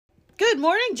Good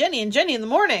morning, Jenny and Jenny in the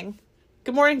morning.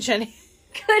 Good morning, Jenny.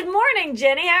 Good morning,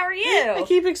 Jenny. How are you? I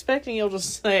keep expecting you'll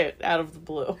just say it out of the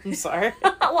blue. I'm sorry.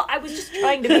 Well, I was just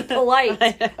trying to be polite.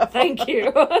 Thank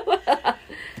you.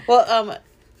 Well,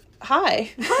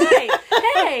 hi. Hi.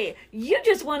 Hey, you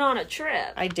just went on a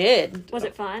trip. I did. Was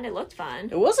it fun? It looked fun.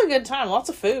 It was a good time. Lots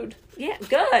of food. Yeah,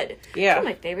 good. Yeah. One of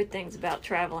my favorite things about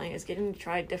traveling is getting to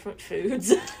try different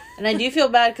foods. And I do feel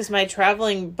bad because my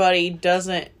traveling buddy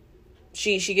doesn't...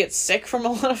 She gets sick from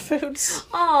a lot of foods.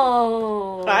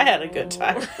 Oh. I had a good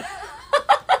time.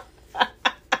 I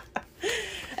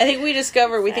think we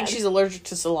discovered, we think she's allergic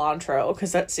to cilantro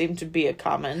because that seemed to be a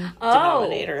common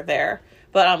denominator there.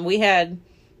 But we had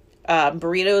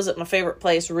burritos at my favorite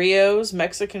place, Rio's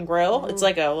Mexican Grill. It's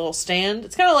like a little stand.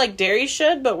 It's kind of like Dairy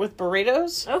Shed, but with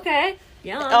burritos. Okay.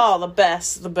 Yum. Oh, the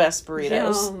best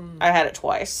burritos. Yum. I had it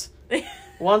twice.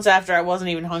 Once after I wasn't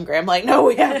even hungry. I'm like, no,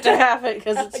 we have to have it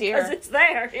because it's here. Because it's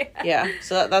there. Yeah,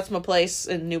 so that's my place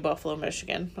in New Buffalo,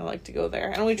 Michigan. I like to go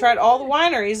there. And we tried all the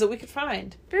wineries that we could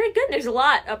find. Very good. There's a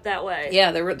lot up that way.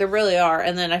 Yeah, there really are.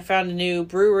 And then I found a new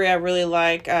brewery I really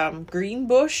like, Green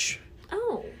Bush.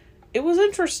 Oh. It was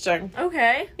interesting.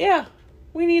 Okay. Yeah,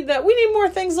 we need that. We need more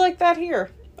things like that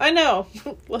here. I know.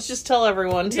 Let's just tell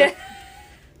everyone to... Yeah.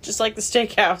 Just like the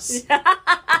steakhouse.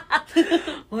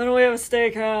 Why don't we have a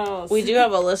steakhouse? We do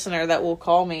have a listener that will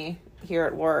call me here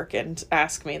at work and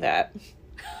ask me that.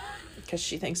 Because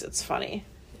she thinks it's funny.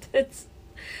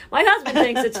 My husband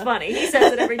thinks it's funny. He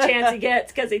says it every chance he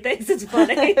gets because he thinks it's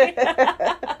funny.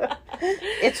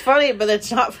 It's funny, but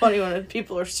it's not funny when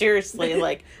people are seriously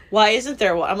like, why isn't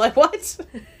there one? I'm like, what?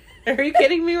 Are you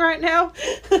kidding me right now?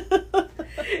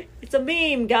 It's a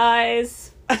meme, guys.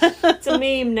 It's a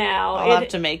meme now. I'll have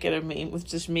to make it a meme with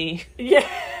just me. Yeah.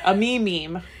 A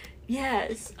meme.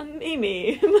 Yes, a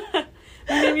meme.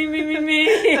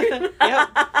 Meme. Yep.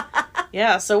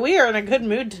 Yeah, so we are in a good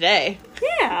mood today.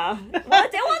 Yeah. Well,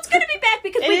 it's going to be back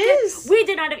because we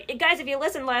did not, guys, if you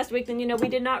listened last week, then you know we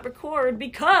did not record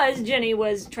because Jenny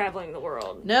was traveling the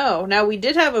world. No. Now, we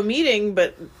did have a meeting,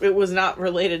 but it was not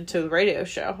related to the radio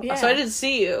show. Yeah. So I did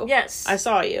see you. Yes. I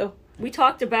saw you. We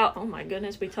talked about, oh my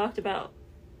goodness, should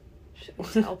we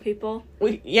tell people?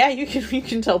 You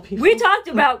can tell people. We talked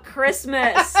about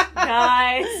Christmas,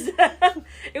 guys.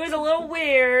 It was a little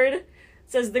weird,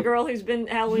 says the girl who's been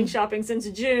Halloween shopping since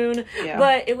June. Yeah.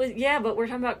 But but we're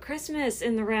talking about Christmas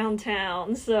in the round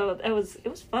town. So it was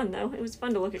fun though. It was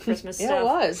fun to look at Christmas stuff. Yeah, it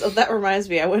was. Oh, that reminds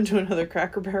me, I went to another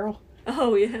Cracker Barrel.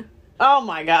 Oh yeah. Oh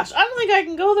my gosh. I don't think I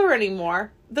can go there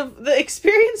anymore. The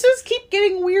experiences keep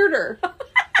getting weirder.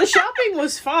 The shopping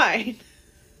was fine.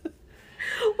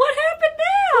 What happened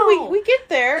now? We get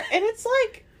there, and it's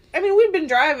like, I mean, we've been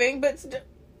driving, but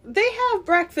they have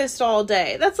breakfast all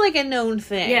day. That's like a known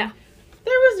thing. Yeah.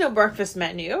 There was no breakfast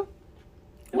menu.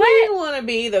 What? We didn't want to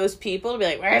be those people to be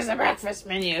like, where's the breakfast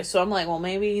menu? So I'm like, well,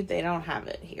 maybe they don't have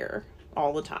it here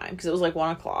all the time, because it was like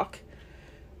 1 o'clock.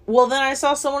 Well, then I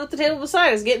saw someone at the table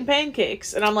beside us getting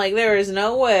pancakes, and I'm like, there is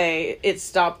no way it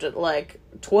stopped at like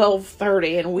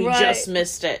 12:30 and we just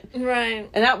missed it. Right.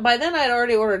 And by then I'd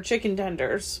already ordered chicken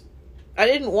tenders. I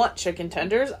didn't want chicken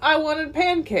tenders. I wanted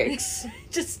pancakes.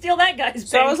 Just steal that guy's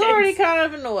pancakes. So I was already kind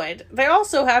of annoyed. They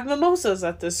also have mimosas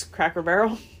at this Cracker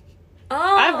Barrel. Oh.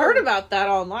 I've heard about that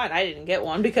online. I didn't get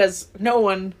one because no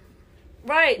one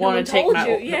wanted to take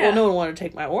no one wanted to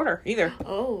take my order either.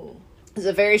 Oh. It's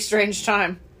a very strange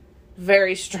time.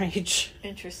 Very strange.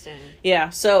 Interesting. Yeah,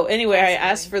 so anyway, I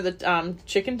asked for the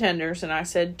chicken tenders, and I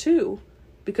said 2,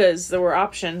 because there were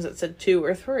options that said 2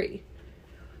 or 3.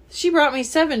 She brought me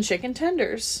 7 chicken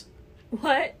tenders.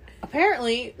 What?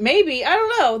 Apparently, maybe, I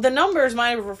don't know, the numbers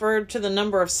might have referred to the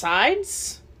number of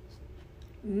sides.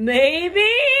 Maybe?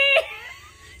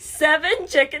 7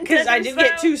 chicken tenders? Because I did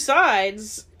get 2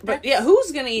 sides, but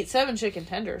who's going to eat 7 chicken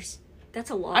tenders?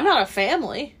 That's a lot. I'm not a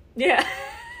family. Yeah.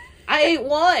 I ate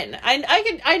 1.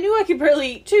 I knew I could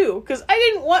barely eat 2 because I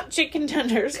didn't want chicken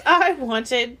tenders. I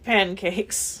wanted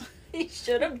pancakes. You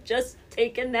should have just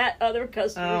taken that other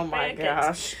customer's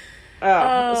pancakes. Oh my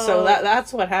gosh. So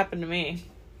that's what happened to me.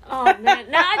 Oh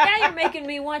man, now you're making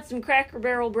me want some Cracker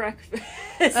Barrel breakfast.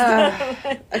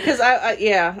 Because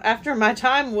after my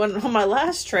time on my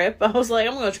last trip, I was like,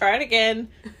 I'm going to try it again.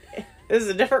 This is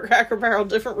a different Cracker Barrel,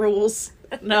 different rules.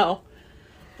 No,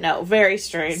 very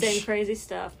strange. Same crazy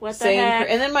stuff. What the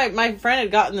heck? And then my friend had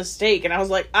gotten the steak, and I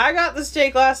was like, I got the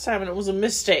steak last time, and it was a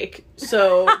mistake.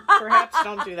 So perhaps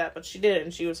don't do that. But she did it,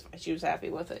 and she was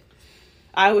happy with it.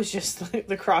 I was just like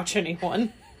the crotchety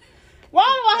one. Why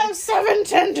do I have 7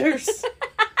 tenders?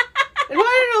 And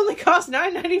why did it only cost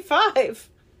 $9.95?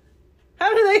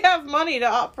 How do they have money to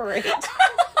operate?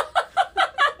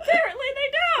 Apparently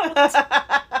they don't.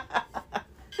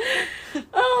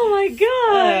 Oh my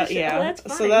gosh. Yeah. Well, that's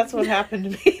funny. So that's what happened to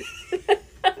me.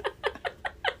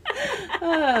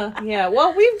 Yeah.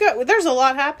 Well, there's a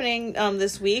lot happening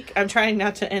this week. I'm trying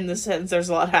not to end the sentence, there's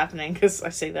a lot happening, because I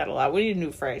say that a lot. We need a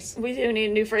new phrase. We do need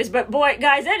a new phrase. But boy,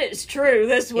 guys, that is true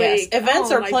this week. Yes.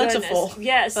 Events are plentiful. Goodness.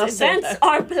 Yes, events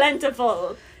are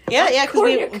plentiful. Yeah, because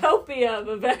cornucopia of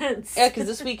events. Yeah, because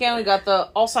this weekend we got the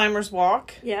Alzheimer's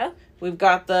Walk. Yeah. We've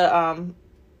got the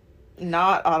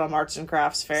not Autumn Arts and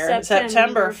Crafts Fair,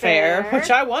 September Fair, Fair, which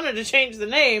I wanted to change the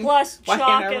name. Plus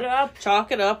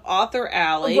Chalk It Up, Author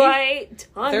Alley. Right.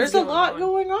 There's a lot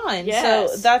going on.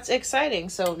 Yes. So that's exciting.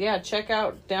 So yeah, check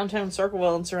out downtown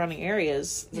Circleville and surrounding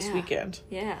areas this weekend.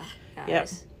 Yeah. Guys. Yep.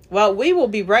 Well, we will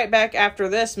be right back after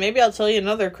this. Maybe I'll tell you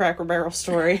another Cracker Barrel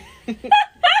story.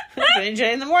 Jenny and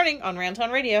Jenny in the Morning on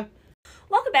Rantown Radio.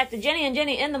 Welcome back to Jenny and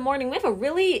Jenny in the Morning. We have a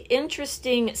really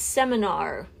interesting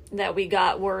seminar that we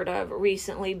got word of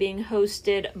recently being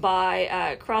hosted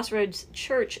by Crossroads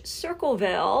Church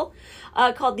Circleville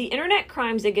called the Internet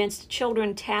Crimes Against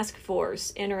Children Task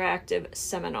Force Interactive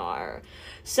Seminar.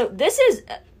 So this is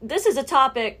a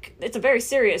topic, it's a very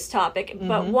serious topic,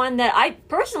 but one that I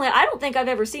don't think I've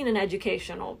ever seen an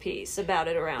educational piece about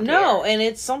it around here. No, and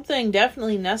it's something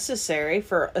definitely necessary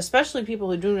for especially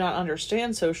people who do not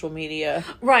understand social media.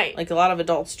 Right. Like a lot of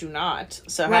adults do not.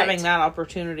 So having that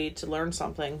opportunity to learn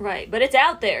something. Right, but it's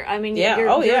out there. I mean,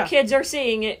 your kids are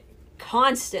seeing it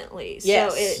constantly.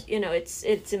 Yes. So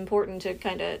it's important to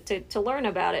kind of to learn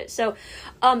about it. So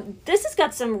this has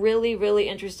got some really, really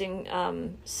interesting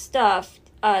stuff.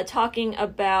 Talking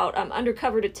about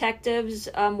undercover detectives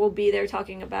will be there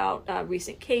talking about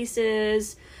recent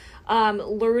cases,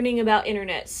 learning about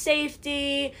internet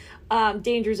safety,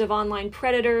 dangers of online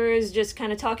predators, just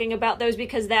kind of talking about those,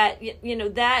 because that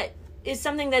is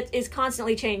something that is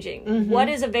constantly changing. What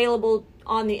is available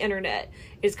on the internet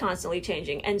is constantly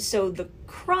changing. And so the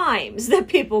crimes that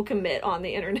people commit on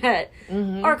the internet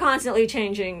are constantly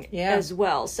changing as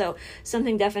well. So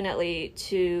something definitely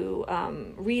to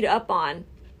read up on.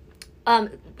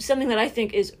 Something that I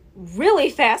think is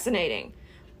really fascinating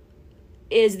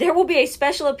is there will be a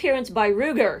special appearance by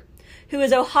Ruger, who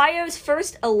is Ohio's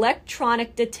first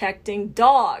electronic detecting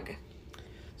dog.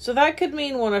 So that could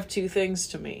mean one of two things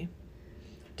to me.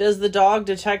 Does the dog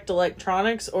detect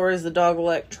electronics, or is the dog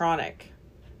electronic?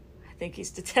 I think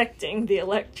he's detecting the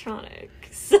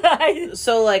electronics.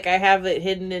 So, like, I have it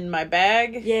hidden in my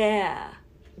bag? Yeah.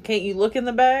 Can't you look in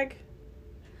the bag?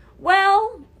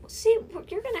 Well, see,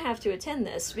 you're going to have to attend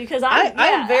this, because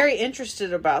I'm very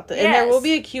interested about that. Yes. And there will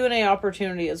be a Q&A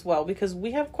opportunity as well, because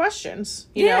we have questions.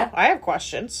 You know, I have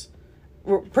questions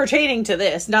pertaining to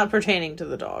this, not pertaining to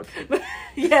the dog.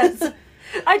 Yes.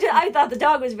 I thought the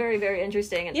dog was very, very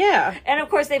interesting. And of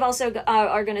course, they've also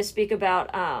are going to speak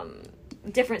about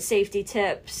different safety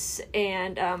tips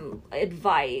and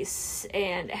advice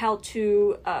and how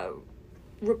to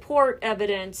report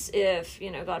evidence if,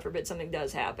 God forbid, something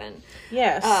does happen.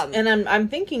 Yes. And I'm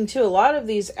thinking, too, a lot of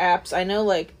these apps, I know,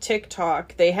 like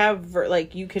TikTok, they have,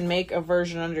 you can make a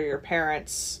version under your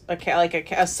parents' account,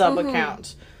 like a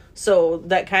sub-account. So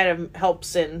that kind of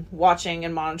helps in watching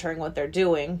and monitoring what they're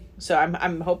doing. So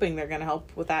I'm hoping they're going to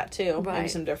help with that too, in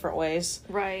some different ways.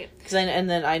 Right. And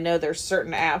then I know there's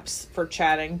certain apps for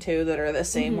chatting too that are the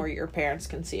same where your parents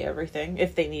can see everything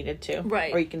if they needed to.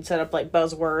 Right. Or you can set up like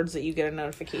buzzwords that you get a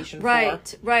notification for.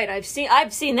 Right. I've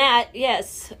seen that.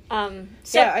 Yes.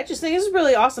 I just think this is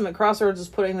really awesome that Crossroads is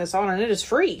putting this on, and it is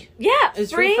free. Yeah,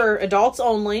 it's free for adults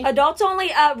only. Adults only.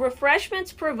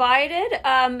 Refreshments provided.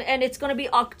 And it's going to be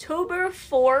October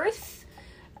 4th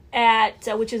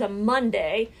at which is a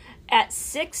Monday at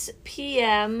 6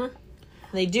 p.m.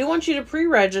 They do want you to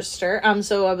pre-register.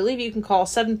 So I believe you can call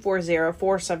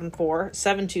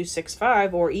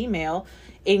 740-474-7265 or email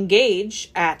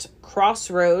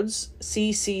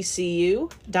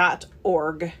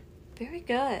engage@crossroadscccu.org. Very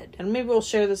good. And maybe we'll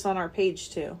share this on our page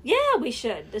too. Yeah, we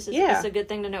should. This is a good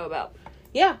thing to know about.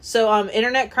 Yeah, so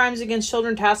Internet Crimes Against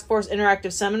Children Task Force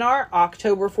Interactive Seminar,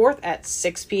 October 4th at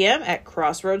 6 p.m. at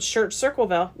Crossroads Church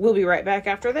Circleville. We'll be right back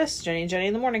after this. Jenny and Jenny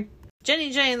in the Morning. Jenny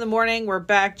and Jenny in the Morning, we're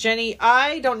back. Jenny,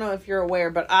 I don't know if you're aware,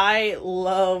 but I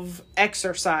love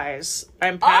exercise.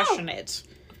 I'm passionate.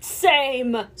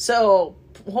 Same. So,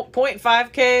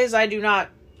 0.5Ks, I do not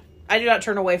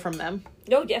turn away from them.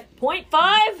 Oh, yeah,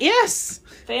 0.5? Yes.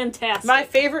 Fantastic. My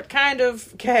favorite kind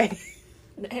of K.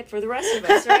 For the rest of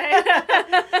us,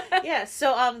 right? Yeah,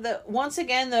 so once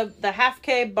again the half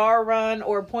K bar run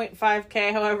or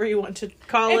 0.5K, however you want to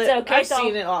call it. Okay. I've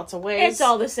seen it lots of ways. It's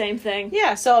all the same thing.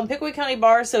 Yeah, so Pickaway County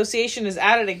Bar Association is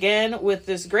at it again with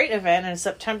this great event on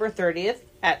September 30th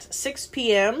at 6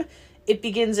 p.m. It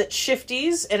begins at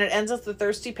Shifty's and it ends at the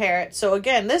Thirsty Parrot. So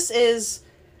again, it's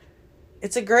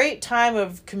a great time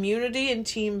of community and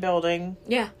team building.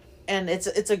 Yeah. And it's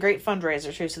a great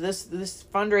fundraiser too. So this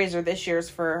fundraiser this year is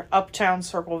for Uptown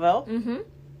Circleville. Mm-hmm.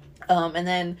 And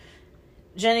then,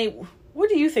 Jenny, what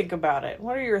do you think about it?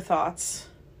 What are your thoughts?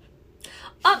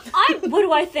 What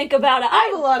do I think about it?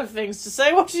 I have a lot of things to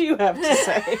say. What do you have to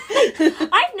say?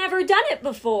 I've never done it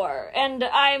before, and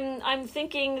I'm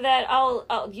thinking that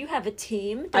you have a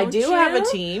team. Don't I do you? have a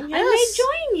team. Yes. I may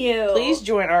join you. Please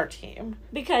join our team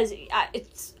because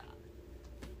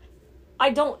I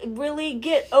don't really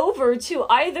get over to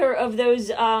either of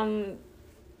those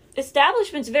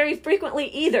establishments very frequently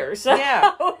either. So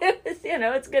yeah.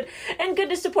 It's good and good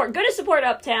to support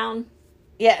Uptown.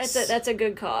 Yes, that's a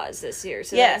good cause this year.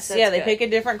 So yes, that's they good. pick a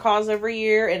different cause every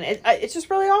year, and it's just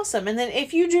really awesome. And then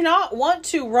if you do not want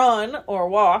to run or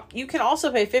walk, you can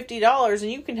also pay $50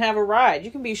 and you can have a ride. You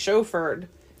can be chauffeured.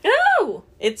 Oh,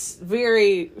 it's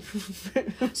very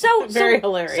hilarious. So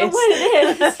what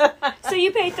it is? So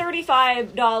you pay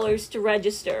 $35 to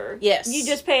register. Yes, you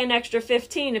just pay an extra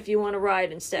 $15 if you want to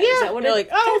ride instead. Yeah, is that what you're like,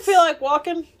 I don't feel like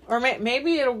walking, or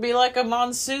maybe it'll be like a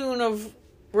monsoon of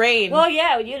rain. Well,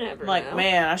 yeah, you never know. Like,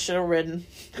 man, I should have ridden.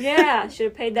 Yeah, should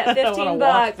have paid that $15. I want to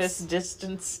walk this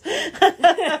distance.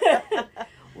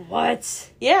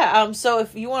 What? Yeah, so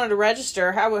if you wanted to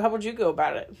register, how would you go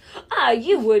about it?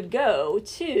 You would go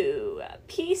to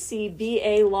pcbalaw.org.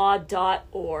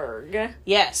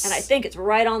 Yes. And I think it's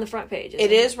right on the front page.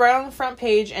 It is right on the front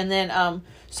page, and then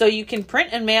so you can print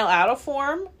and mail out a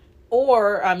form,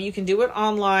 or you can do it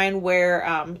online where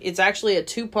it's actually a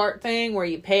 2-part thing where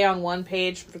you pay on one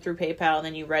page through PayPal and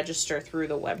then you register through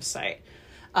the website.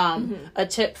 A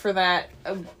tip for that,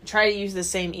 try to use the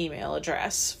same email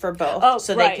address for both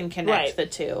they can connect the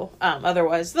two.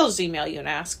 Otherwise, they'll just email you and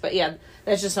ask. But yeah,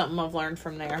 that's just something I've learned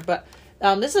from there. But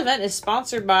this event is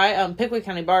sponsored by Pickaway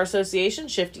County Bar Association,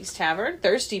 Shifty's Tavern,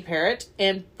 Thirsty Parrot,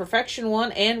 and Perfection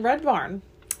One and Red Barn.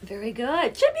 Very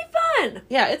good. Should be fun.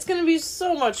 Yeah, it's going to be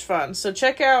so much fun. So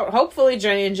check out, hopefully,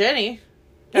 Jenny and Jenny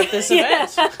at this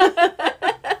event.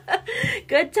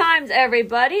 Good times,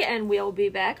 everybody, and we'll be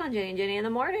back on Jenny and Jenny in the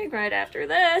Morning right after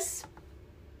this.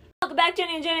 Welcome back,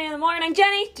 Jenny and Jenny in the Morning.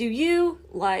 Jenny, do you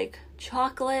like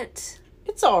chocolate?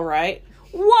 It's all right.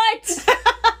 What?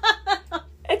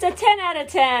 It's a 10 out of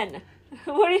 10.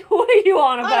 What are you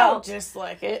on about? I don't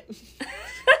dislike it.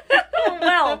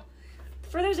 Well,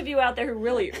 for those of you out there who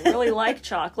really, really like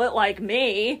chocolate, like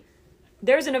me,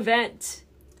 there's an event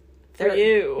for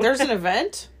you. There's an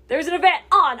event? There's an event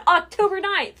on October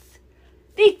 9th.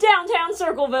 The Downtown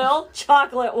Circleville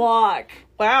Chocolate Walk.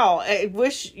 Wow, I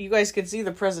wish you guys could see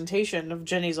the presentation of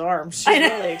Jenny's arms. She's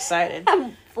really excited.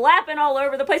 I'm flapping all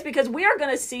over the place because we are going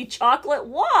to see Chocolate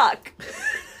Walk.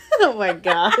 Oh my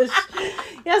gosh.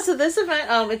 Yeah, so this event,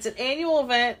 it's an annual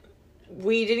event.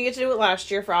 We didn't get to do it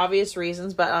last year for obvious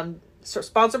reasons, but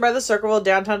sponsored by the Circleville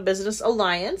Downtown Business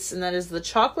Alliance, and that is the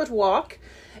Chocolate Walk.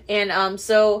 And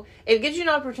so it gives you an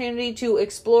opportunity to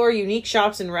explore unique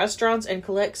shops and restaurants and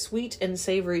collect sweet and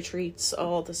savory treats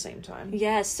all at the same time.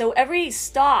 Yes, so every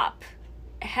stop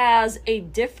has a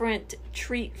different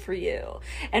treat for you.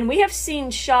 And we have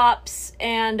seen shops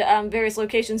and various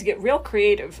locations get real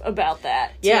creative about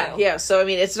that, too. Yeah. So, I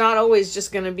mean, it's not always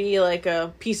just going to be like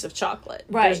a piece of chocolate.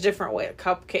 Right. There's different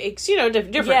cupcakes, different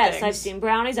things. Yes, I've seen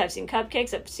brownies, I've seen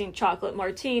cupcakes, I've seen chocolate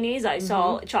martinis, I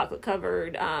saw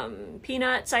chocolate-covered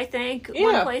peanuts, I think,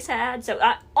 one place had. So,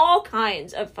 all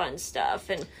kinds of fun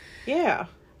stuff. And yeah.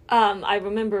 I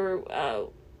remember...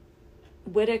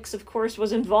 Wittix, of course,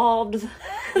 was involved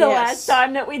the last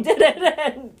time that we did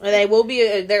it. And they will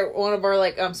be, they're one of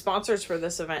our, sponsors for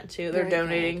this event, too. They're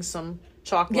donating some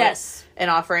chocolate. Yes. And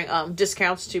offering,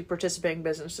 discounts to participating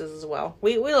businesses as well.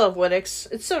 We love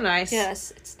Wittix. It's so nice.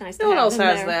 Yes, it's nice to have them. No one else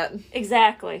has that.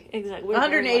 Exactly.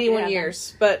 181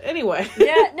 years. But anyway.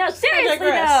 Yeah, no,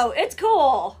 seriously, though. It's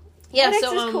cool. Yeah,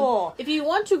 Wittix is cool. If you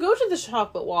want to go to the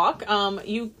Chocolate Walk,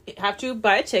 you have to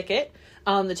buy a ticket.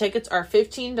 The tickets are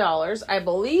 $15. I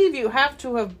believe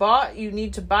you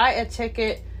need to buy a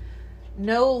ticket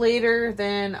no later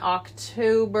than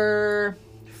October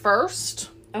 1st.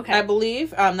 Okay. I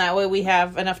believe. That way we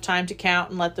have enough time to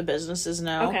count and let the businesses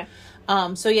know. Okay.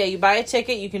 So yeah, you buy a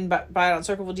ticket. You can buy it on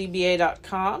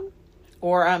CirclevilleDBA.com,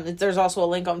 or there's also a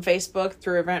link on Facebook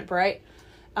through Eventbrite.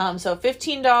 So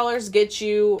 $15 gets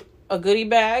you a goodie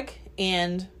bag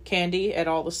and candy at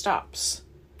all the stops.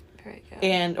 Very good.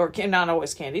 And, or not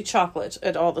always candy, chocolate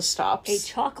at all the stops. A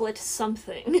chocolate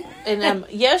something. And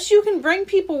yes, you can bring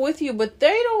people with you, but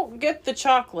they don't get the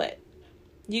chocolate.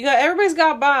 Everybody's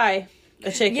got to buy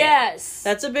a ticket. Yes.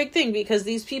 That's a big thing because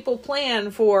these people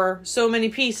plan for so many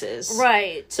pieces.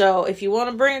 Right. So if you want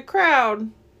to bring a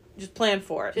crowd, just plan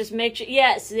for it. Just make sure,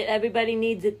 yes, everybody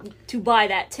needs to buy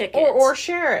that ticket. Or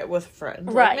share it with a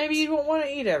friend. Right. Maybe you don't want to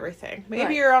eat everything. Maybe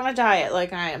right. you're on a diet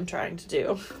like I am trying to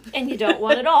do. And you don't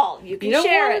want it all. You can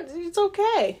share it. It's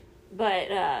okay. But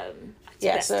it's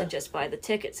best to just buy the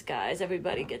tickets, guys.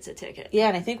 Everybody gets a ticket. Yeah,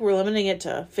 and I think we're limiting it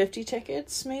to 50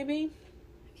 tickets, maybe.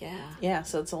 Yeah. Yeah,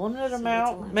 so it's a limited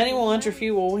amount. Many will enter,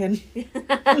 few will win.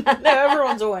 No,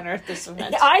 everyone's a winner at this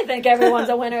event. I think everyone's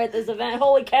a winner at this event.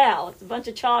 Holy cow, it's a bunch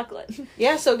of chocolate.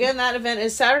 Yeah, so again, that event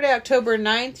is Saturday, October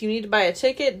 9th. You need to buy a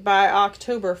ticket by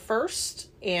October 1st.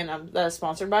 And that's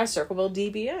sponsored by Circleville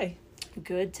DBA.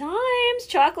 Good times.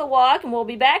 Chocolate Walk. And we'll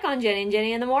be back on Jenny and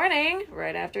Jenny in the morning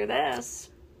right after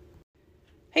this.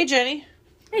 Hey, Jenny.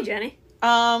 Hey, Jenny.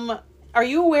 Are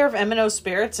you aware of M&O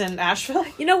Spirits in Asheville?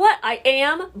 You know what? I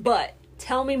am, but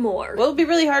tell me more. Well, it'd be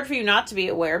really hard for you not to be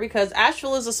aware because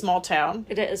Asheville is a small town.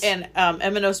 It is. And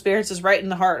M&O Spirits is right in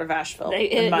the heart of Asheville,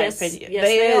 in my opinion. Yes,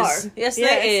 they are. Yes,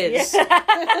 they is.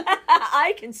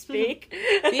 I can speak.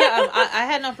 Yeah, I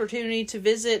had an opportunity to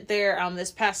visit there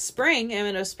this past spring,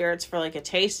 M&O Spirits, for like a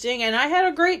tasting, and I had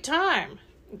a great time.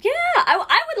 Yeah,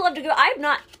 I would love to go. I've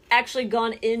not actually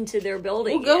gone into their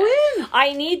building. Well, go in.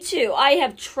 I need to. I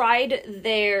have tried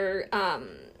their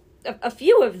a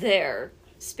few of their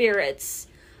spirits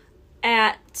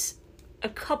at a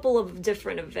couple of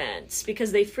different events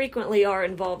because they frequently are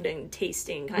involved in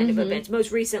tasting kind of events.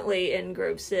 Most recently in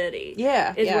Grove City,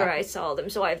 is where I saw them.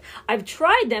 So I've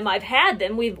tried them. I've had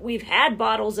them. We've had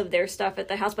bottles of their stuff at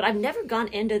the house, but I've never gone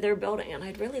into their building, and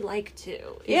I'd really like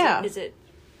to. Is it?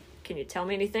 Can you tell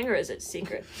me anything, or is it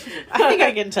secret? I think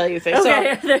I can tell you things.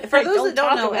 Okay. So, for those that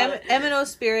don't know, M&O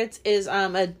Spirits is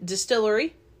a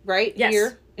distillery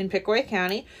here in Pickaway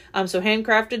County. So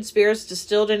handcrafted spirits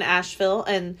distilled in Asheville,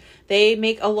 and they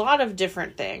make a lot of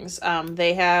different things.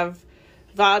 They have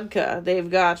vodka, they've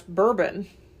got bourbon,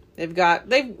 they've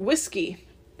whiskey,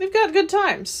 they've got good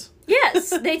times. Yes,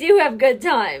 they do have good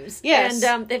times. Yes.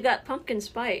 And they've got pumpkin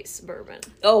spice bourbon.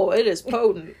 Oh, it is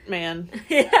potent, man.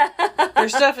 Yeah. Their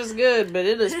stuff is good, but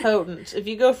it is potent. If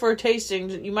you go for a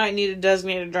tasting, you might need a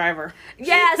designated driver.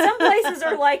 Yeah, some places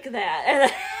are like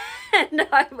that. And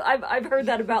I've heard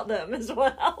that about them as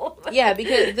well. Yeah,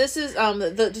 because this is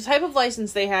the type of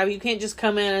license they have. You can't just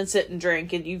come in and sit and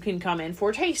drink, and you can come in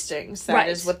for tastings. That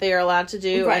is what they are allowed to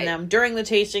do. Right. And during the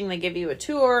tasting, they give you a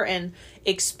tour and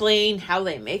explain how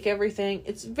they make everything.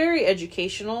 It's very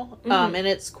educational, and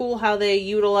it's cool how they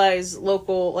utilize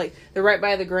local, like they're right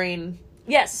by the grain.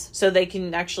 Yes. So they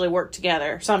can actually work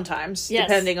together sometimes,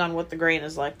 depending on what the grain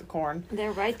is like, the corn.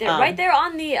 They're right there. Right there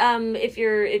on the, if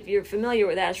you're familiar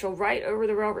with Asheville, right over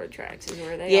the railroad tracks is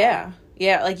where they are.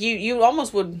 Yeah, like you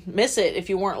almost would miss it if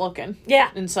you weren't looking.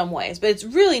 Yeah. In some ways. But it's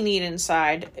really neat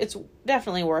inside. It's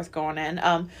definitely worth going in.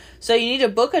 So you need to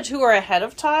book a tour ahead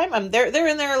of time. They're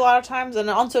in there a lot of times, and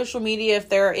on social media, if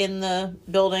they're in the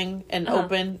building and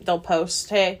open, they'll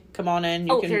post, hey, come on in.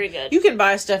 Very good. You can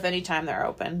buy stuff anytime they're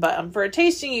open. But for a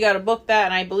tasting, you got to book that,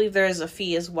 and I believe there is a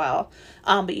fee as well.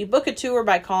 But you book a tour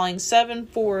by calling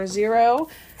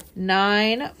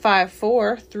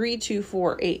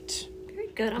 740-954-3248.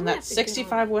 Good. And that's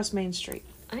 65 West Main Street.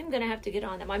 I'm going to have to get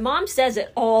on that. My mom says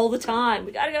it all the time.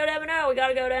 We got to go to M&O. We got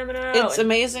to go to M&O. It's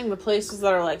amazing the places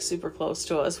that are like super close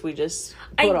to us. We just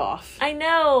put off. I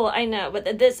know.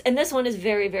 But this one is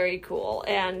very, very cool.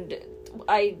 And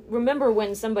I remember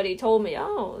when somebody told me,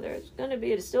 oh, there's going to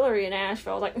be a distillery in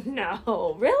Asheville. I was like,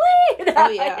 no, really? Oh,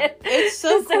 yeah. It's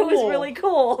so cool. So it was really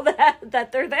cool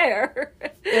that they're there.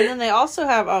 And then they also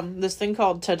have this thing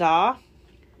called Tada.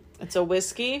 It's a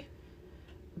whiskey.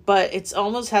 But it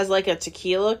almost has like a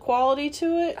tequila quality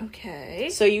to it. Okay.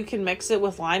 So you can mix it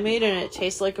with limeade and it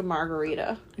tastes like a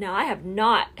margarita. Now, I have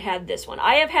not had this one.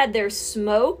 I have had their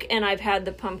smoke and I've had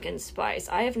the pumpkin spice.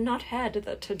 I have not had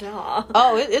the Tada.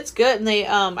 Oh, it's good. And they,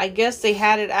 I guess they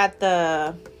had it at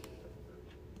at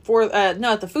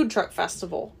the food truck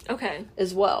festival. Okay.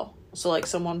 As well. So like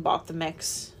someone bought the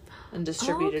mix and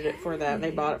distributed it for them.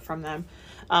 They bought it from them.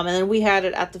 And then we had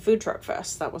it at the Food Truck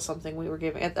Fest. That was something we were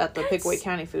giving at the Pickaway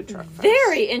County Food Truck Fest.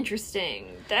 Very interesting.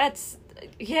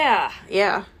 Yeah.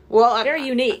 Well, very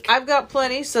unique. I've got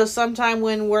plenty, so sometime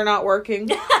when we're not working,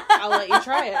 I'll let you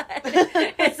try it.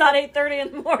 It's not 8:30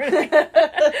 in the morning.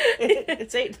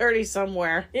 It's 8:30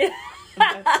 somewhere. Yeah.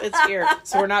 It's here,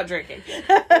 so we're not drinking.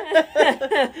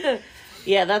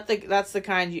 Yeah, that's the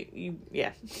kind you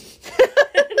yeah.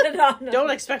 Don't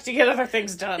expect to get other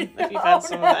things done if you've had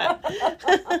some of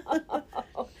that.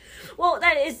 Well,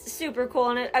 that is super cool.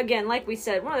 And again, like we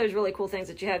said, one of those really cool things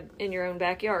that you have in your own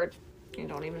backyard. You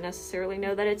don't even necessarily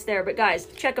know that it's there. But guys,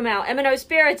 check them out. M&O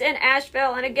Spirits in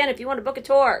Asheville. And again, if you want to book a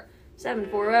tour,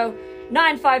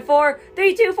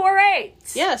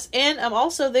 740-954-3248. Yes, and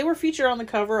also they were featured on the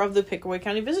cover of the Pickaway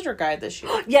County Visitor Guide this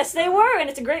year. Yes, they were, and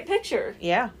it's a great picture.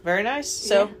 Yeah, very nice.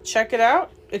 So check it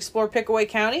out. Explore Pickaway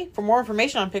County. For more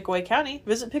information on Pickaway County,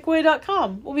 visit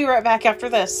Pickaway.com. We'll be right back after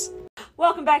this.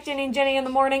 Welcome back, Jenny and Jenny in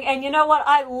the morning. And you know what?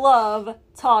 I love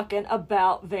talking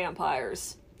about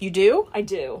vampires. You do? I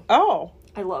do. Oh.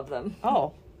 I love them.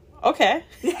 Oh. Okay.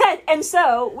 And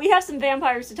so, we have some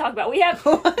vampires to talk about. We have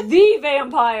the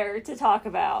vampire to talk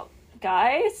about.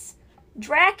 Guys,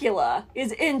 Dracula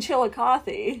is in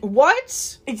Chillicothe.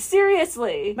 What?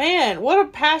 Seriously. Man, what a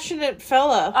passionate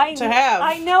fella to have.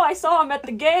 I know, I saw him at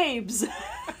the Gabe's.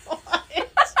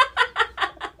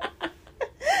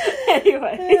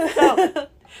 Anyway,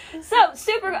 so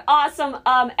super awesome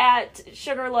at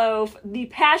Sugarloaf. The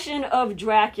Passion of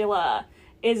Dracula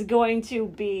is going to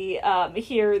be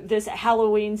here this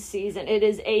Halloween season. It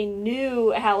is a new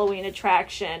Halloween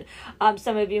attraction.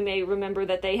 Some of you may remember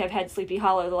that they have had Sleepy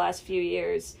Hollow the last few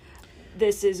years.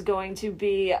 This is going to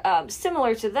be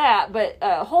similar to that, but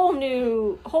a whole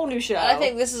new show. I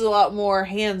think this is a lot more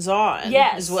hands-on.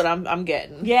 Yes, is what I'm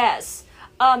getting. Yes.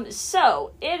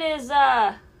 So it is.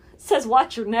 It says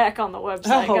 "watch your neck" on the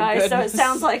website, guys. Goodness. So it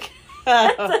sounds like.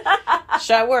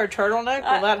 Should I wear a turtleneck?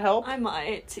 Will that help? I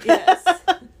might. Yes.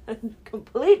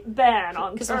 Complete ban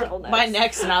on turtlenecks. My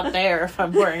neck's not there if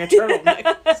I'm wearing a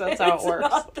turtleneck. So that's how it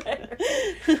works. Not there.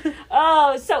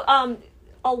 Oh, so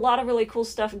a lot of really cool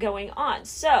stuff going on.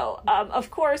 So,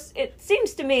 of course, it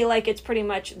seems to me like it's pretty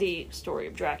much the story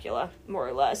of Dracula, more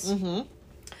or less.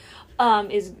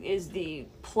 Mm-hmm. Is the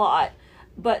plot,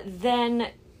 but then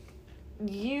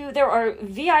there are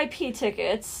VIP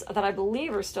tickets that I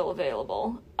believe are still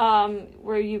available,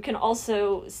 where you can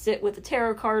also sit with a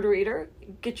tarot card reader,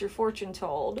 get your fortune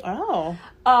told. Oh.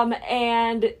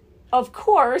 And of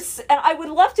course, and I would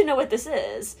love to know what this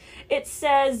is, it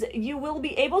says you will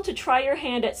be able to try your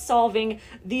hand at solving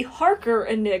the Harker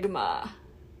Enigma.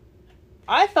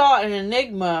 I thought an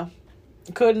enigma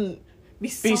couldn't be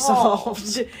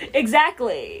solved.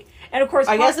 Exactly. And of course,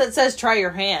 I guess it says try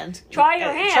your hand. Try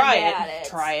your hand at it.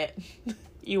 Try it.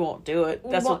 You won't do it.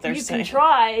 That's what they're saying. You can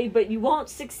try, but you won't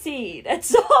succeed at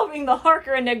solving the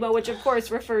Harker Enigma, which of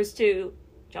course refers to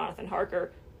Jonathan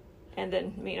Harker and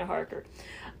then Mina Harker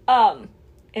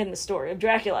in the story of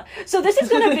Dracula. So this is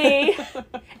going to be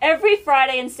every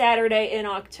Friday and Saturday in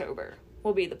October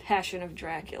will be the Passion of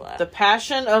Dracula. The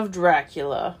Passion of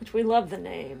Dracula. Which we love the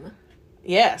name.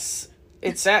 Yes.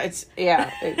 Let's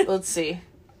see.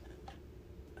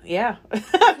 Yeah.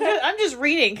 I'm just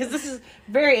reading because this is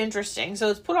very interesting. So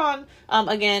it's put on,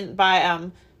 again, by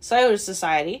Scioto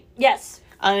Society. Yes.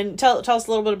 And tell us a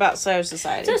little bit about Scioto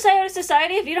Society. So Scioto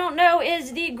Society, if you don't know,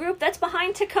 is the group that's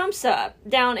behind Tecumseh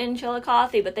down in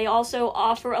Chillicothe, but they also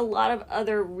offer a lot of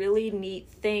other really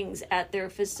neat things at their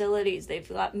facilities. They've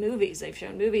got movies. They've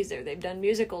shown movies there. They've done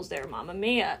musicals there, Mamma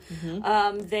Mia.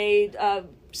 Mm-hmm. They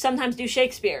sometimes do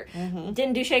Shakespeare. Mm-hmm.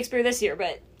 Didn't do Shakespeare this year,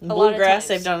 but a lot of times.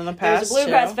 They've done in the past. There's a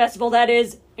Bluegrass Festival that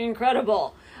is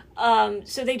incredible.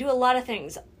 So they do a lot of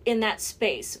things in that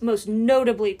space, most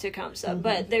notably Tecumseh, mm-hmm.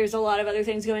 but there's a lot of other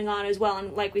things going on as well.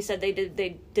 And like we said, they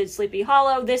did Sleepy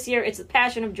Hollow this year. It's the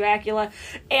Passion of Dracula,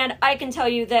 and I can tell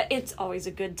you that it's always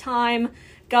a good time,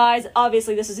 guys.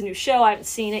 Obviously, this is a new show. I haven't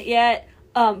seen it yet,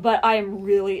 but I am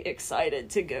really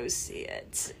excited to go see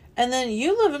it. And then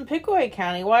you live in Pickaway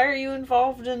County. Why are you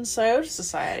involved in Scioto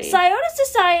Society? Scioto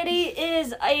Society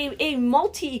is a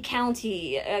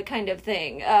multi-county kind of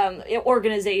thing,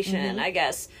 organization, mm-hmm. I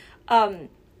guess.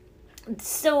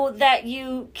 So that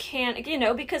you can,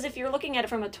 because if you're looking at it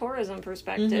from a tourism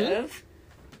perspective,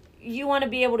 mm-hmm. you want to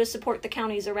be able to support the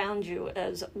counties around you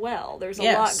as well. There's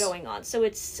a lot going on. So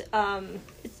it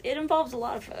involves a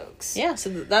lot of folks. Yeah, so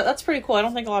that's pretty cool. I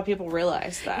don't think a lot of people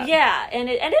realize that. Yeah, and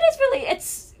it is really,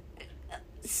 it's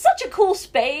such a cool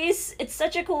space. It's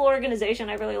such a cool organization.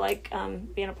 I really like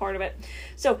being a part of it.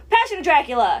 So, Passion of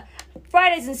Dracula,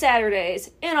 Fridays and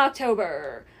Saturdays in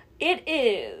October. It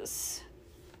is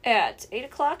at 8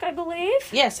 o'clock, I believe.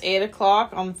 Yes, 8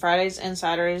 o'clock on Fridays and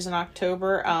Saturdays in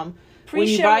October. When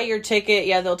you buy your ticket,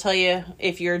 they'll tell you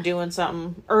if you're doing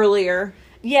something earlier.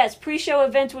 Yes, pre-show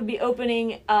event would be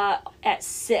opening at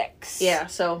 6. Yeah,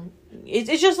 so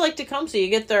it's just like Tecumseh. You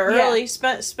get there early,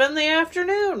 spend the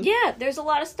afternoon. Yeah, there's a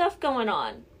lot of stuff going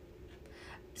on.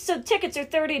 So tickets are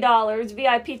 $30.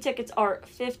 VIP tickets are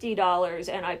 $50,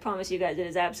 and I promise you guys, it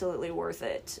is absolutely worth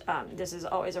it. This is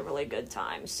always a really good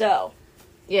time. So,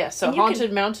 yeah. So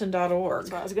hauntedmountain.org.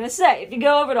 That's what I was gonna say. If you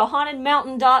go over to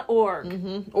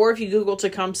hauntedmountain.org, or if you Google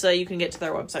Tecumseh, you can get to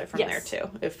their website from there too.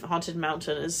 If Haunted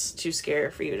Mountain is too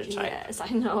scary for you to type. Yes, I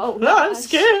know. No, I'm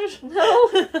scared. No,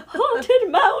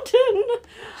 Haunted Mountain.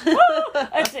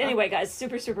 Anyway, guys,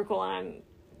 super super cool, and I'm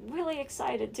really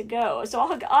excited to go. So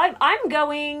I'm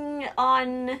going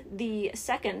on the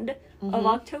 2nd of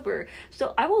October.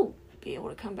 So I will be able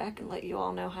to come back and let you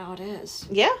all know how it is.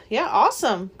 Yeah,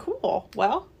 awesome. Cool.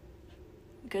 Well,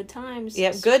 good times.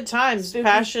 Yeah, good times. Spooky,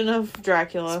 Passion of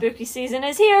Dracula. Spooky season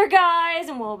is here, guys,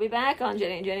 and we'll be back on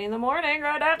Jenny and Jenny in the Morning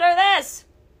right after this.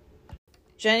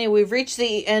 Jenny, we've reached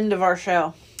the end of our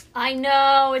show. I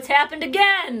know, it's happened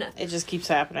again. It just keeps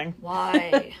happening.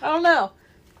 Why? I don't know.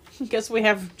 Guess we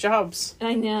have jobs.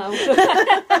 I know.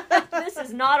 This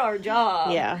is not our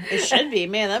job. Yeah, it should be.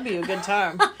 Man, that'd be a good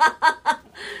time.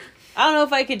 I don't know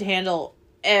if I could handle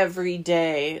every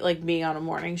day, like, being on a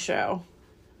morning show.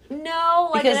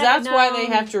 No. Because that's why they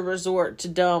have to resort to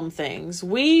dumb things.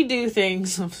 We do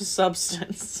things of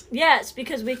substance. Yes,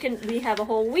 because we have a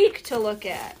whole week to look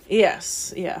at.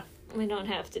 Yes, yeah. We don't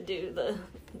have to do the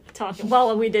talking.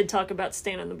 Well, we did talk about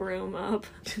standing the broom up.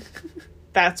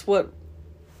 That's what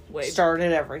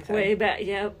started everything. Way back,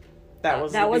 yep. That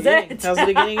was it. That was the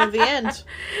beginning of the end.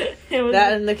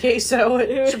 That and the queso at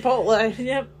Chipotle.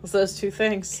 Yep. Was those two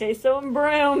things. Queso and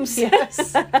brooms.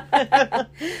 Yes.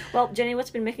 Well, Jenny,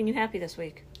 what's been making you happy this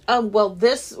week? Well,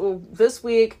 this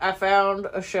week I found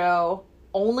a show,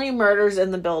 Only Murders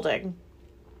in the Building.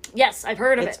 Yes, I've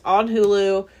heard of it. It's on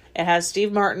Hulu. It has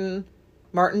Steve Martin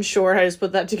Short. I just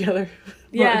put that together.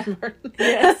 Yeah. Martin.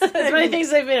 Yes. As many things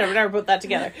they've been. I've never put that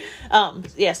together.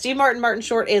 Steve Martin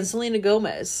Short, and Selena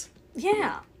Gomez.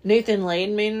 Yeah. Nathan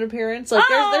Lane made an appearance. Like,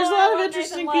 there's a lot of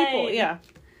interesting people. Yeah.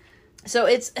 So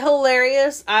it's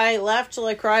hilarious. I laughed till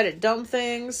I cried at dumb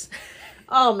things.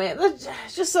 Oh man, that's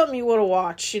just something you want to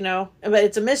watch, you know. But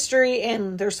it's a mystery,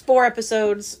 and there's 4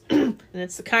 episodes, and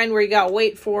it's the kind where you gotta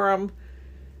wait for them.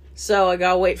 So I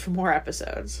gotta wait for more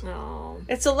episodes. Oh.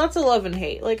 It's lots of love and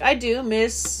hate. Like, I do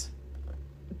miss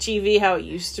TV how it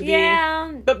used to be.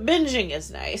 Yeah. But binging is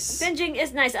nice. Binging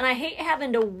is nice, and I hate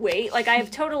having to wait. Like, there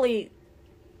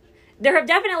have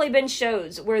definitely been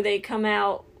shows where they come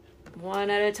out one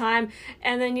at a time,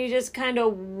 and then you just kind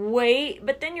of wait,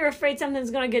 but then you're afraid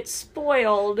something's going to get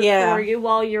spoiled for you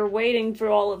while you're waiting for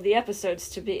all of the episodes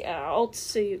to be out,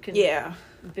 so you can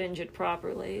binge it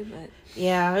properly. But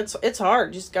yeah, it's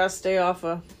hard. You just gotta stay off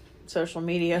of social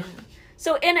media.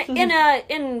 So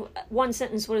in one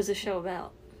sentence, what is the show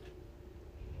about?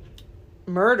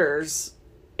 Murders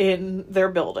in their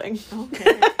building.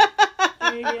 Okay.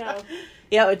 There you go.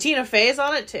 Yeah, Tina Fey's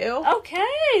on it too. Okay,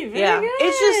 very good.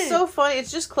 It's just so funny.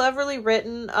 It's just cleverly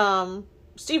written.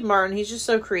 Steve Martin, he's just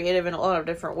so creative in a lot of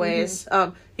different ways.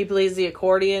 Mm-hmm. He plays the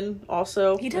accordion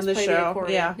also in the show. The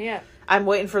accordion. Yeah. I'm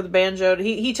waiting for the banjo.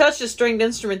 He touched a stringed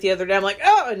instrument the other day. I'm like,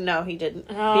 oh no, he didn't.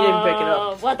 Oh, he didn't pick it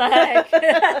up. What the heck?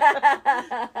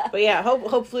 But yeah,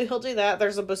 hopefully he'll do that.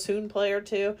 There's a bassoon player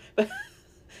too. But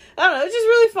I don't know. It's just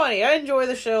really funny. I enjoy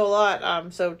the show a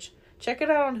lot. So check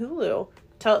it out on Hulu.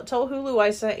 Tell Hulu I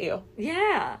sent you.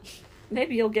 Yeah.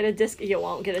 Maybe you'll get a discount. You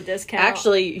won't get a discount.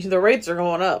 Actually, the rates are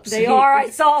going up. They are. I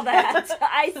saw that.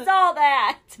 I saw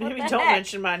that. Maybe don't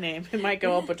mention my name. It might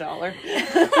go up $1.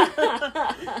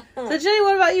 So, Jenny,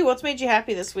 what about you? What's made you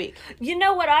happy this week? You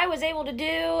know what I was able to do?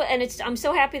 And I'm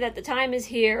so happy that the time is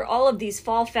here. All of these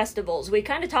fall festivals. We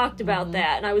kind of talked about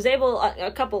that. And I was able, a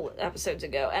couple episodes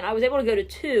ago, and I was able to go to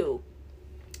 2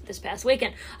 this past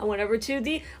weekend. I went over to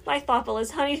the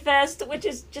Lithopolis Honey Fest, which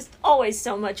is just always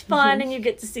so much fun, and you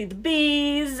get to see the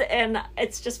bees, and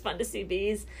it's just fun to see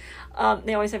bees.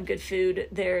 They always have good food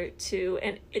there too,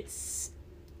 and it's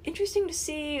interesting to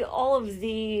see all of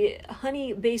the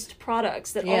honey-based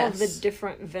products that all of the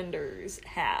different vendors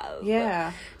have.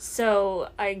 Yeah. So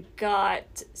I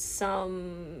got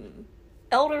some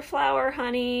elderflower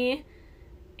honey,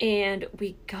 and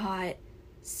we got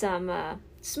some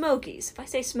Smokies. If I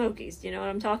say Smokies, do you know what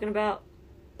I'm talking about?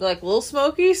 Like little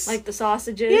Smokies? Like the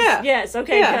sausages? Yeah. Yes,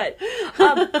 okay,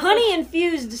 good.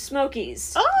 Honey-infused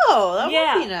Smokies. Oh, that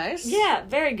would be nice. Yeah,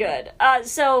 very good.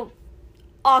 So,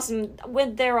 awesome.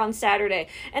 Went there on Saturday.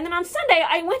 And then on Sunday,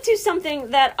 I went to something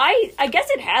that I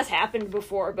guess it has happened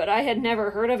before, but I had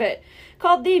never heard of it,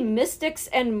 called the Mystics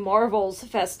and Marvels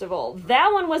Festival.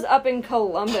 That one was up in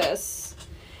Columbus.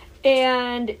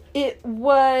 And it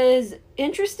was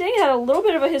interesting. It had a little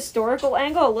bit of a historical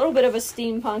angle, a little bit of a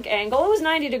steampunk angle. It was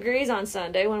 90 degrees on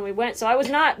Sunday when we went, so I was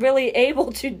not really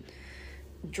able to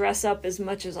dress up as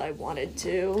much as I wanted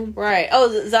to. Right.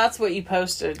 Oh, that's what you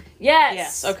posted. Yes.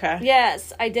 Yes, okay.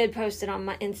 Yes, I did post it on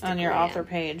my Instagram. On your author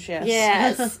page, yes.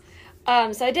 Yes.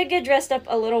 So I did get dressed up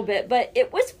a little bit, but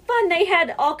it was fun. They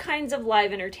had all kinds of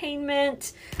live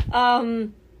entertainment,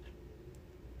 fire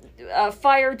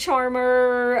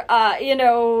charmer,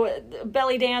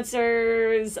 belly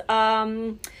dancers,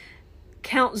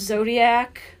 Count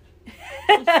Zodiac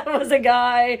was a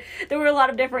guy. There were a lot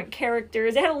of different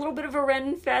characters. It had a little bit of a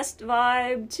Renfest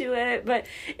vibe to it, but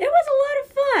it was a lot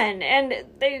of fun. And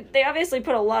they obviously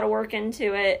put a lot of work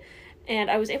into it.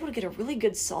 And I was able to get a really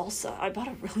good salsa. I bought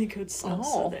a really good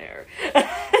salsa there.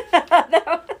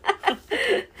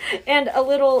 And a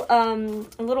little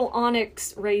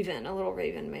onyx raven. A little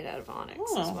raven made out of onyx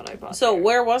is what I bought. So there.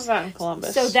 Where was that in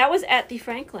Columbus? So that was at the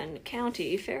Franklin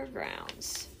County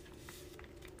Fairgrounds,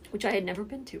 which I had never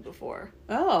been to before.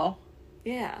 Oh.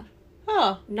 Yeah.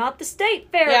 Huh. Not the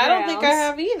state fairgrounds. Yeah, I don't think I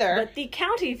have either. But the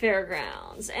county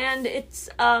fairgrounds. And it's,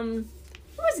 it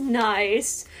was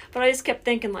nice, but I just kept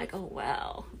thinking like, oh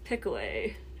wow,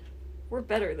 Pickaway, we're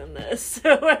better than this.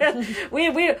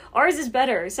 we ours is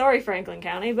better. Sorry, Franklin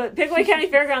County, but Pickaway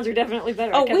County Fairgrounds are definitely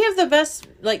better. Oh, we have the best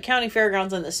county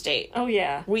fairgrounds in the state. Oh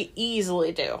yeah. We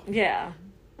easily do. Yeah.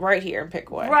 Right here in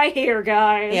Pickaway. Right here,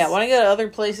 guys. Yeah, when I go to other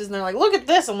places and they're like, look at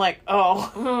this, I'm like,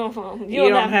 oh you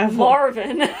don't have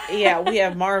Marvin. Yeah, we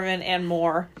have Marvin and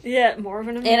more. Yeah,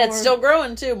 Marvin and more. And it's still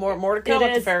growing too. More to come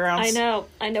at the fairgrounds. I know.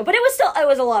 But it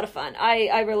was a lot of fun.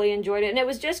 I really enjoyed it. And it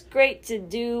was just great to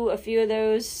do a few of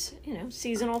those,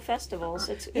 seasonal festivals.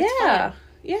 It's fun. Yeah.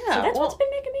 So that's what's been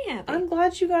making me happy. I'm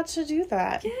glad you got to do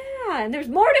that. Yeah, and there's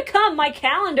more to come. My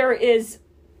calendar is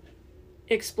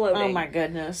exploding. Oh my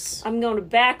goodness. I'm going to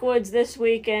Backwoods this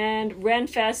weekend,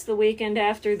 Renfest the weekend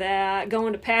after that,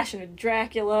 going to Passion of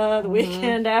Dracula the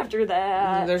weekend after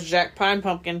that. There's Jack Pine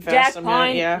Pumpkin Fest. Jack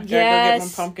Pine, gotta go get my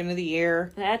pumpkin of the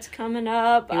year. That's coming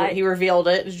up. He revealed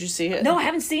it. Did you see it? No, I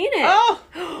haven't seen it.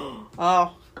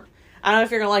 Oh! I don't know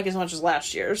if you're going to like it as much as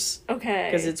last year's. Okay.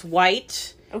 Because it's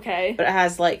white. Okay. But it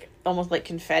has almost like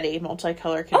confetti,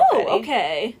 multicolored confetti. Oh,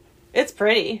 okay. It's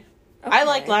pretty. Okay. I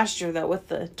liked last year though with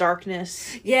the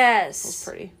darkness. Yes, it was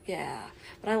pretty. Yeah,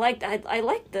 but I liked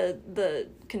the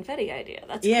confetti idea.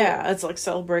 That's cool. It's like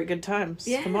celebrate good times.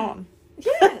 Yeah. Come on.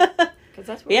 Yeah, because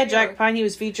that's where Jack Pine. He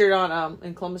was featured on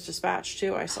in Columbus Dispatch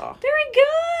too. I saw. Very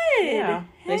good. Yeah,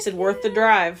 they said worth the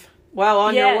drive.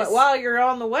 While you're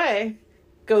on the way,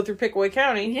 go through Pickaway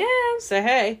County. Yeah. Say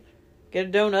hey, get a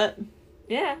donut.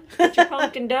 Yeah, get your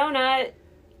pumpkin donut.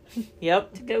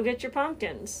 Yep. To go get your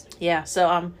pumpkins. Yeah,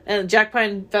 so and Jack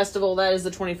Pine Festival, that is the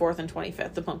 24th and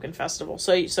 25th, the Pumpkin Festival.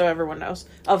 So everyone knows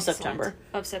of September.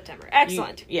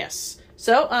 Excellent. Yes.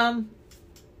 So I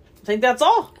think that's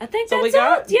all. I think that's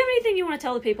all. Do you have anything you want to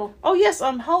tell the people? Oh yes,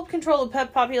 help control the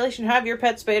pet population, have your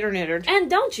pet spayed or neutered. And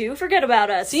don't you forget about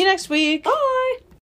us. See you next week. Bye.